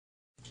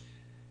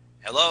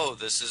Hello,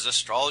 this is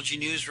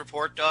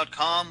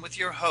AstrologyNewsReport.com with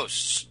your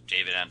hosts,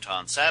 David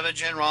Anton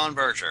Savage and Ron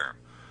Berger.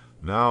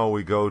 Now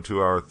we go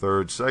to our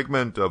third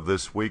segment of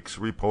this week's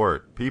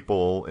report,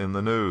 People in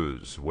the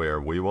News,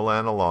 where we will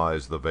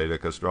analyze the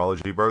Vedic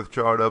astrology birth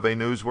chart of a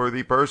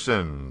newsworthy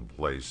person,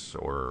 place,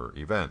 or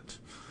event.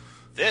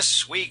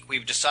 This week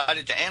we've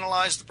decided to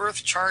analyze the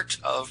birth chart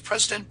of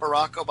President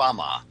Barack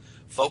Obama,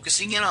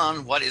 focusing in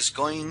on what is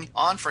going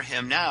on for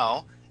him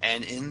now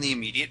and in the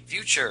immediate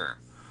future.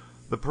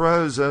 The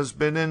Prez has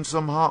been in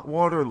some hot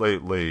water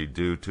lately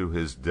due to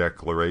his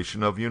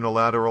declaration of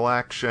unilateral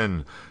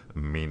action,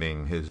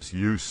 meaning his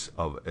use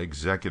of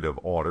executive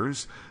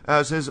orders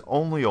as his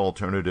only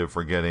alternative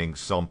for getting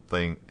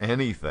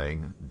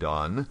anything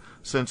done,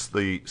 since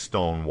the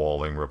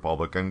stonewalling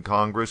Republican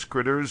Congress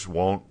critters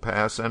won't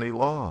pass any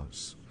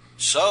laws.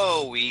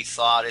 So we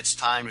thought it's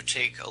time to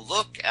take a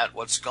look at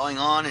what's going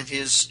on in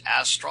his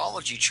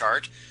astrology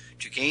chart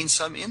to gain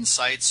some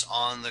insights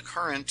on the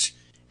current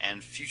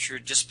and future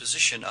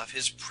disposition of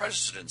his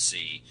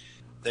presidency.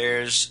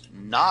 There's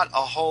not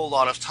a whole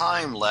lot of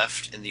time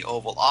left in the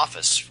Oval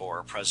Office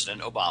for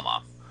President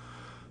Obama.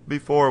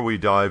 Before we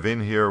dive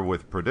in here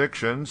with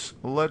predictions,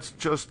 let's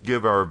just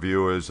give our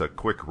viewers a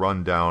quick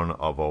rundown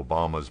of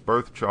Obama's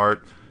birth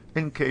chart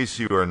in case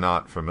you are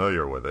not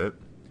familiar with it.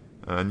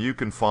 And you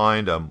can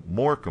find a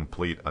more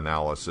complete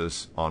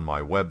analysis on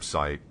my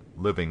website,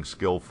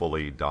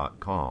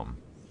 livingskillfully.com.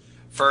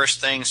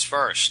 First things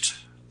first,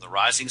 the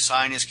rising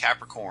sign is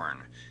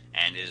Capricorn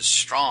and is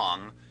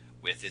strong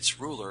with its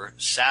ruler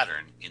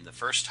Saturn in the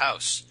first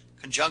house,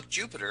 conjunct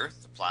Jupiter,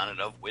 the planet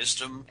of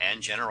wisdom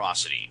and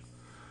generosity.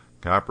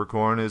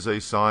 Capricorn is a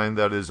sign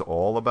that is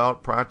all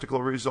about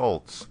practical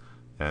results,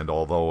 and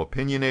although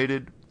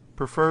opinionated,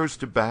 prefers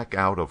to back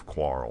out of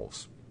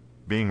quarrels.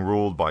 Being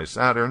ruled by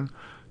Saturn,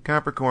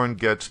 Capricorn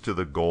gets to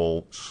the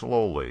goal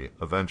slowly,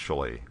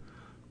 eventually.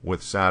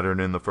 With Saturn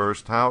in the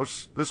first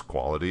house, this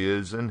quality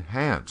is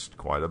enhanced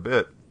quite a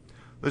bit.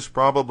 This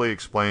probably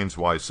explains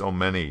why so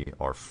many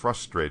are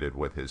frustrated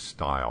with his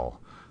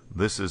style.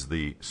 This is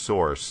the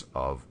source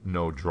of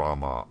No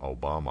Drama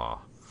Obama.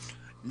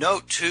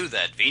 Note, too,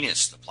 that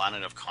Venus, the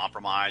planet of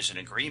compromise and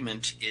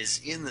agreement,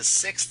 is in the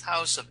sixth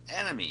house of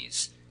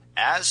enemies.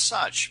 As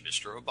such,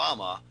 Mr.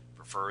 Obama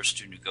prefers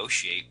to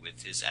negotiate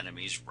with his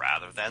enemies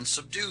rather than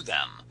subdue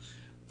them.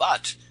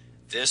 But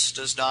this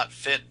does not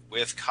fit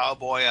with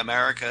cowboy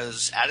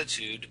America's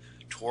attitude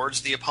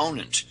towards the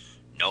opponent.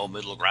 No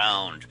middle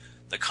ground.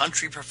 The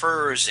country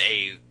prefers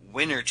a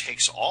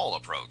winner-takes-all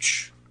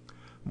approach.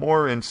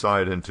 More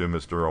insight into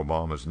Mr.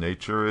 Obama's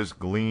nature is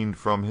gleaned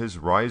from his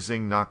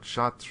rising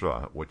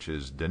nakshatra, which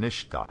is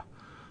Dhanishta.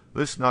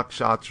 This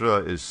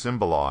nakshatra is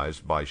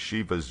symbolized by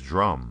Shiva's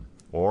drum,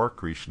 or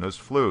Krishna's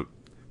flute.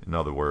 In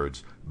other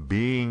words,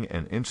 being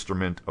an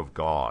instrument of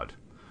God.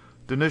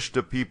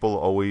 Dhanishta people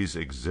always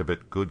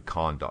exhibit good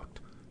conduct.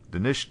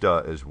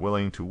 Dhanishta is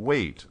willing to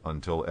wait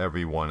until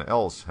everyone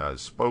else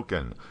has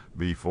spoken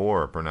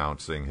before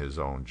pronouncing his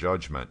own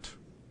judgment.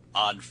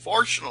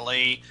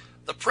 Unfortunately,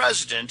 the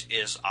president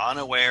is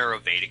unaware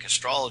of Vedic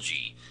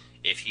astrology.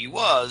 If he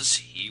was,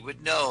 he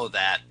would know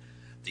that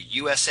the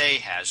USA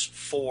has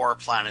 4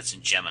 planets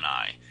in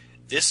Gemini.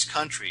 This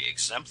country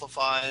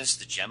exemplifies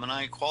the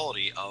Gemini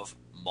quality of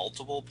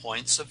multiple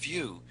points of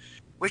view,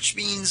 which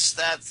means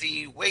that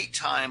the wait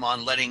time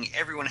on letting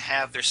everyone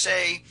have their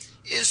say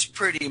is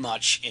pretty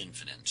much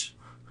infinite.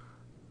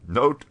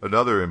 Note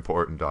another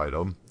important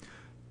item.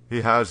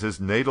 He has his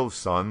natal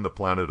sun, the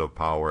planet of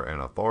power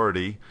and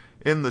authority,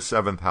 in the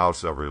 7th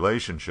house of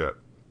relationship.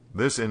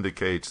 This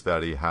indicates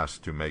that he has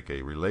to make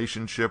a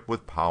relationship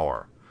with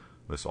power.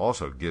 This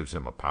also gives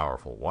him a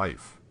powerful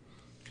wife.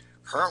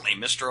 Currently,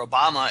 Mr.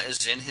 Obama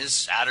is in his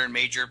Saturn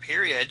Major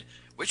Period,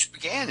 which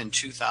began in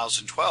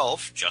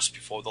 2012, just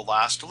before the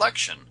last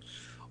election.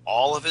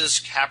 All of his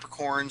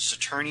Capricorn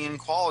Saturnian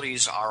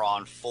qualities are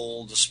on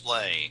full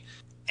display,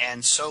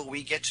 and so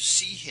we get to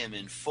see him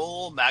in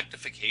full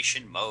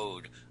magnification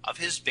mode of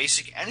his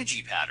basic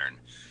energy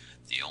pattern.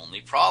 The only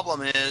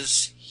problem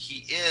is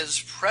he is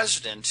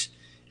president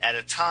at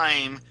a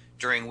time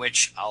during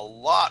which a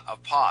lot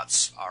of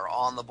pots are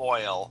on the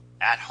boil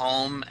at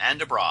home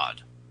and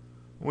abroad.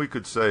 We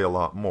could say a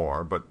lot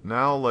more, but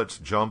now let's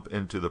jump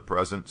into the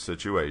present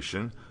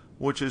situation,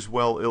 which is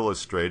well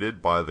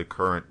illustrated by the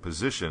current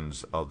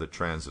positions of the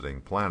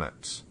transiting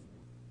planets.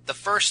 The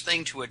first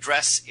thing to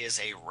address is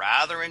a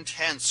rather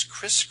intense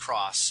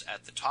crisscross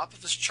at the top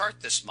of his chart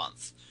this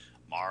month.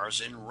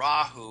 Mars and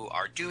Rahu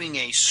are doing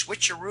a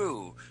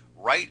switcheroo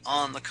right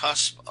on the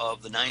cusp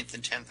of the 9th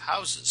and 10th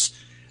houses.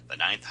 The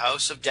 9th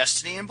house of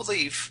destiny and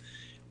belief,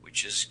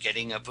 which is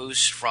getting a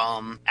boost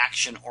from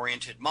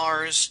action-oriented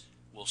Mars,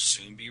 will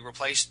soon be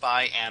replaced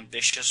by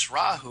ambitious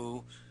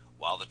Rahu,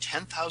 while the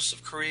 10th house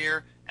of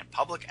career and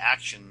public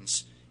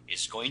actions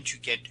is going to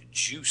get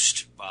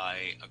juiced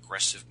by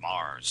aggressive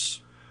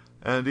Mars.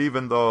 And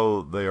even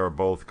though they are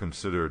both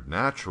considered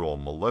natural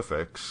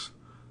malefics,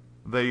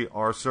 they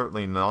are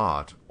certainly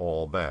not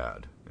all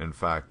bad. In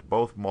fact,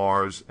 both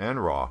Mars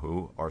and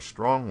Rahu are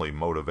strongly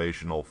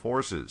motivational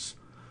forces.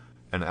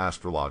 an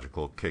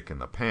astrological kick in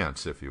the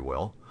pants, if you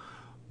will.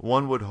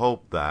 One would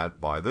hope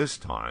that, by this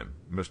time,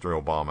 Mr.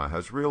 Obama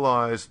has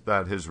realized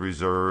that his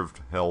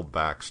reserved,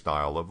 held-back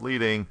style of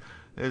leading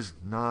is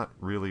not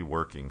really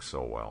working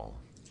so well.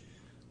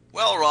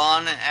 Well,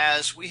 Ron,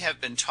 as we have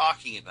been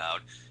talking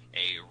about,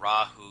 a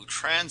Rahu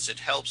transit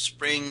helps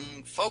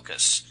bring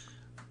focus.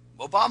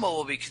 Obama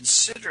will be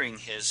considering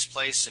his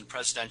place in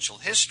presidential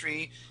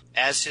history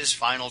as his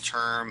final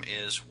term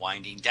is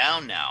winding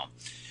down now.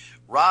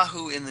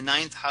 Rahu in the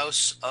 9th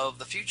house of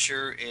the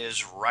future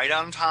is right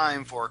on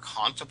time for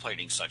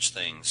contemplating such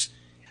things.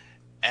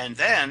 And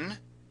then,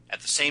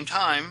 at the same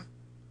time,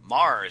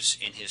 Mars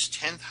in his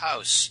 10th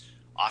house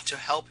ought to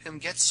help him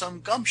get some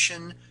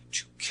gumption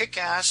to kick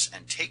ass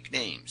and take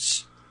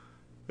names.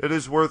 It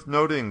is worth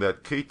noting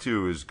that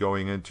Ketu is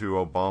going into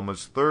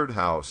Obama's 3rd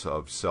house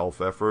of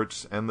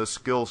self-efforts and the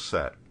skill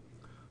set.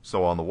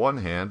 So on the one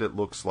hand, it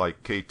looks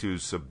like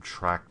Ketu's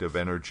subtractive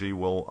energy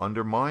will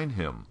undermine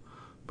him.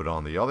 But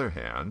on the other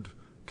hand,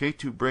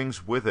 Ketu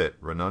brings with it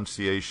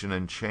renunciation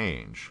and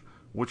change,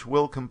 which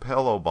will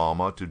compel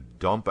Obama to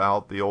dump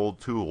out the old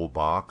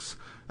toolbox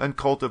and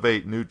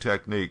cultivate new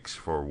techniques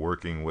for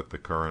working with the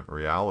current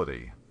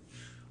reality.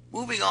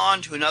 Moving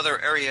on to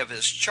another area of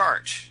his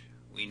chart,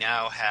 we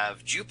now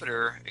have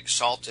Jupiter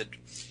exalted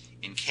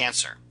in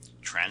Cancer,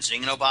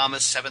 transiting in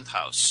Obama's 7th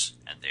house,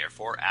 and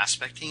therefore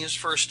aspecting his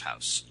 1st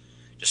house.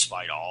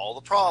 Despite all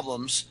the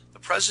problems, the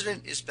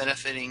president is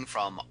benefiting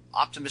from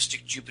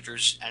optimistic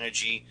Jupiter's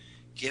energy,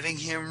 giving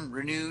him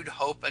renewed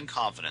hope and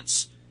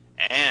confidence.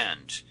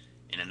 And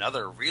in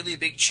another really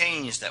big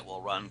change that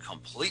will run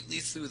completely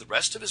through the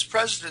rest of his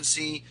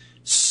presidency,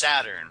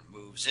 Saturn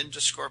moves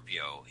into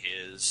Scorpio,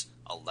 his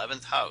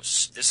 11th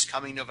house, this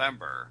coming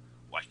November.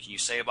 What can you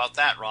say about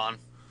that, Ron?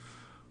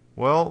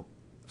 Well,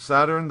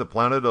 Saturn, the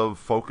planet of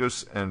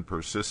focus and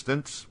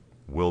persistence,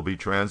 will be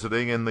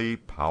transiting in the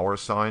power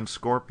sign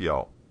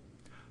Scorpio.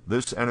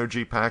 This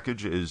energy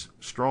package is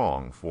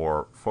strong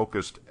for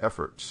focused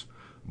efforts,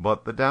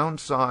 but the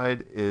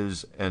downside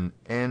is an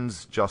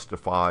ends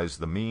justifies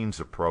the means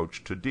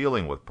approach to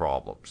dealing with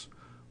problems,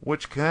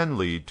 which can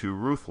lead to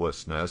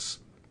ruthlessness,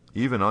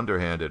 even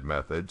underhanded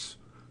methods,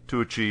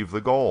 to achieve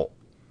the goal.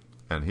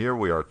 And here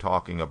we are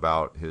talking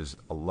about his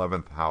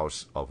 11th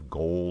house of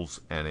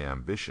goals and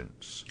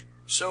ambitions.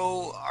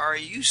 So, are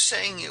you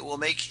saying it will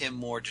make him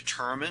more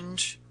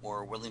determined,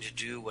 more willing to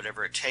do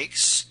whatever it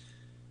takes?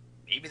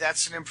 Maybe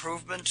that's an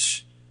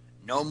improvement?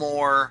 No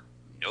more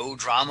no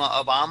drama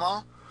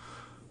Obama?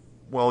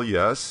 Well,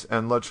 yes,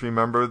 and let's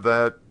remember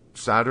that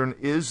Saturn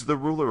is the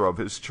ruler of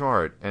his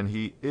chart, and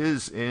he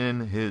is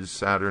in his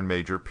Saturn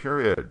Major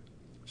Period.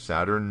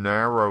 Saturn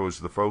narrows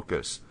the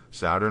focus.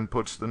 Saturn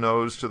puts the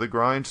nose to the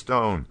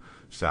grindstone.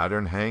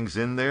 Saturn hangs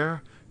in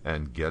there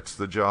and gets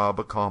the job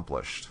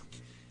accomplished.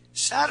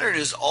 Saturn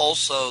is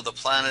also the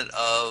planet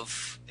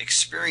of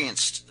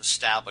experienced,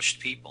 established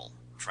people,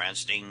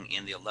 transiting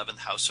in the 11th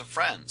house of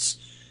friends.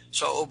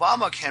 So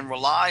Obama can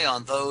rely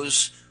on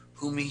those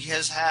whom he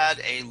has had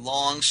a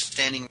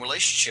long-standing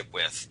relationship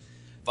with.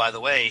 By the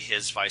way,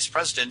 his vice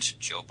president,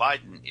 Joe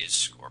Biden, is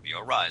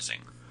Scorpio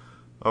rising.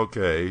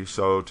 Okay,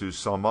 so to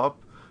sum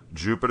up,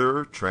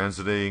 Jupiter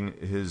transiting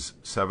his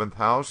 7th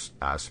house,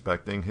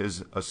 aspecting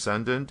his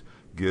ascendant,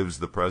 gives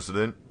the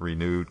president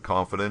renewed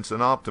confidence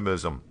and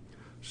optimism.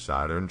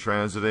 Saturn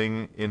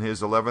transiting in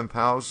his 11th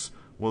house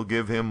will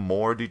give him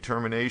more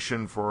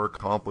determination for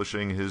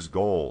accomplishing his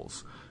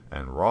goals,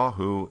 and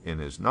Rahu in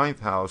his 9th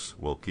house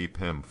will keep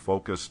him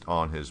focused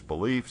on his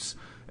beliefs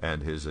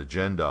and his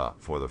agenda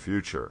for the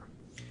future.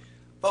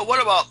 But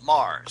what about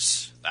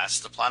Mars? That's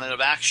the planet of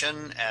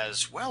action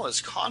as well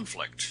as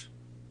conflict.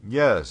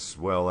 Yes,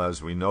 well,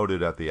 as we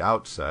noted at the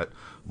outset,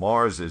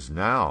 Mars is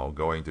now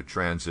going to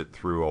transit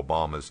through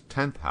Obama's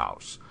 10th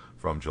house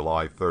from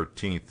July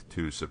 13th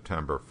to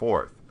September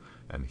 4th,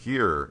 and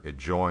here it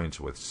joins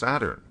with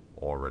Saturn,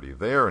 already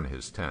there in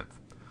his 10th.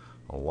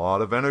 A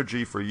lot of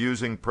energy for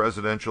using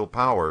presidential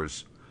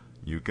powers.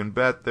 You can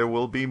bet there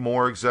will be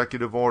more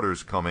executive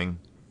orders coming.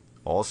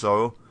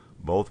 Also,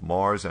 both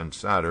Mars and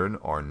Saturn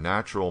are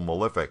natural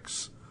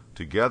malefics,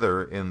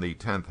 together in the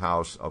 10th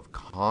house of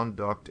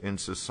conduct in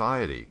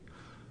society,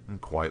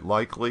 and quite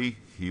likely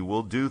he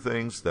will do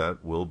things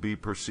that will be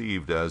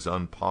perceived as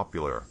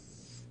unpopular.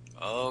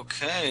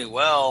 Okay,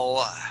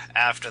 well,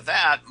 after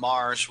that,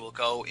 Mars will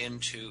go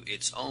into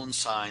its own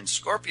sign,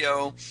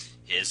 Scorpio,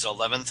 his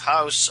 11th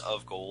house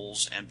of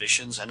goals,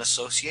 ambitions, and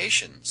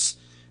associations.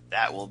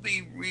 That will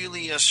be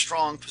really a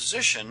strong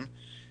position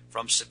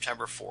from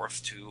September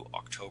 4th to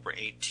October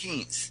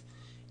 18th.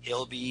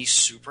 He'll be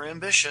super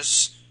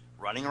ambitious,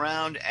 running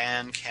around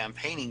and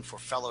campaigning for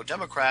fellow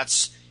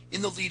Democrats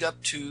in the lead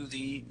up to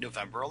the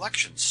November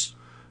elections.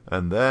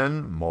 And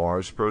then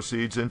Mars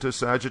proceeds into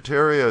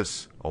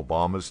Sagittarius,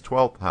 Obama's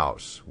 12th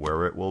house,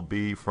 where it will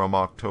be from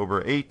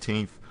October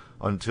 18th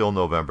until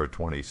November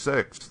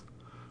 26th.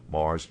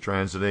 Mars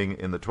transiting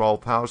in the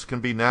 12th house can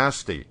be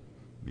nasty.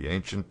 The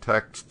ancient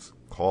texts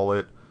call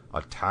it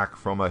attack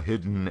from a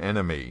hidden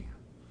enemy.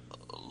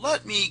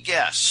 Let me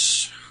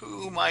guess,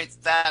 who might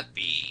that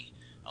be?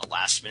 A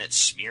last-minute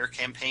smear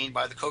campaign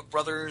by the Koch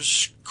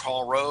brothers,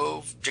 Karl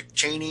Rove, Dick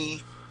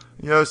Cheney.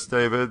 Yes,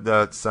 David,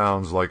 that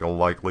sounds like a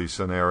likely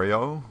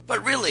scenario.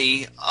 But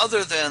really,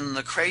 other than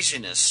the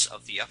craziness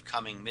of the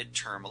upcoming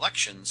midterm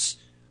elections,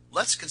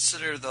 let's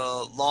consider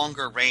the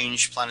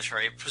longer-range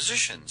planetary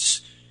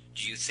positions.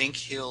 Do you think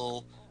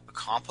he'll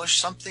accomplish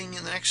something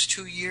in the next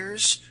 2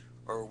 years?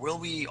 Or will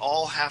we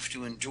all have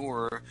to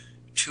endure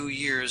 2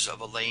 years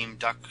of a lame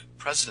duck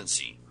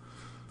presidency?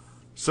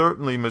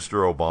 Certainly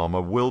Mr.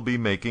 Obama will be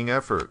making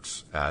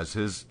efforts, as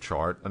his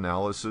chart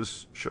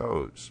analysis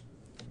shows.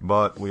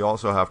 But we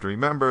also have to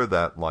remember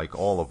that, like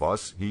all of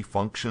us, he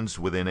functions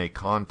within a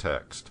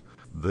context.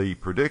 The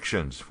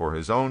predictions for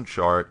his own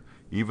chart,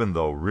 even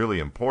though really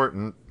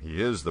important,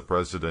 he is the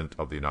President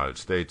of the United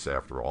States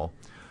after all,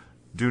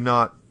 do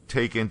not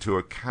take into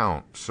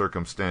account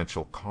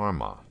circumstantial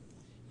karma.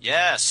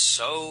 Yes,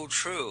 so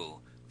true.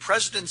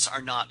 Presidents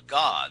are not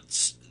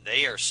gods.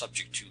 They are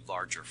subject to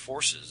larger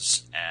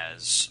forces,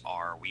 as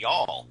are we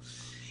all.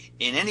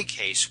 In any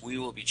case, we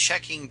will be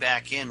checking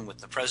back in with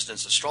the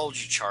President's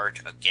astrology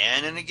chart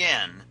again and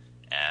again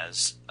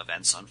as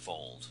events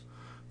unfold.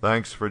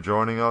 Thanks for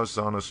joining us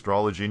on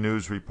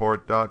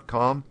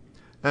astrologynewsreport.com,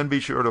 and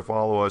be sure to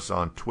follow us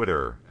on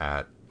Twitter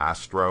at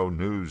Astro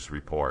News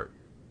Report.